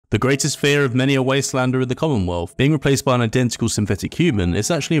The greatest fear of many a wastelander in the Commonwealth, being replaced by an identical synthetic human, is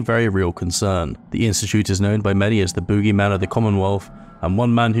actually a very real concern. The Institute is known by many as the boogeyman of the Commonwealth, and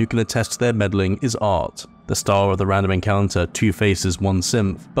one man who can attest to their meddling is Art, the star of the random encounter Two Faces, One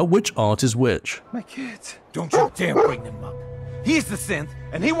Synth. But which Art is which? My kids. Don't you dare bring them up. He's the Synth,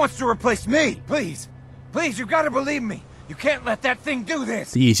 and he wants to replace me. Please. Please, you gotta believe me. You can't let that thing do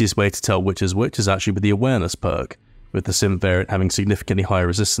this. The easiest way to tell which is actually with the awareness perk, with the Synth variant having significantly higher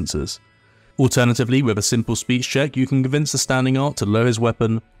resistances. Alternatively, with a simple speech check, you can convince the standing Art to lower his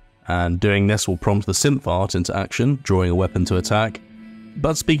weapon, and doing this will prompt the Synth Art into action, drawing a weapon to attack.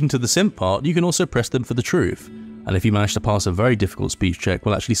 But speaking to the Synth Art, you can also press them for the truth, and if you manage to pass a very difficult speech check,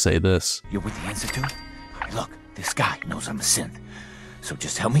 we'll actually say this. You're with the Institute? Look, this guy knows I'm a Synth, so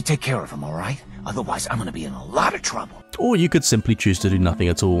just help me take care of him, alright? Otherwise, I'm gonna be in a lot of trouble. Or you could simply choose to do nothing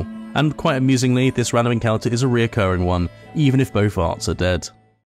at all. And quite amusingly, this random encounter is a reoccurring one, even if both Arts are dead.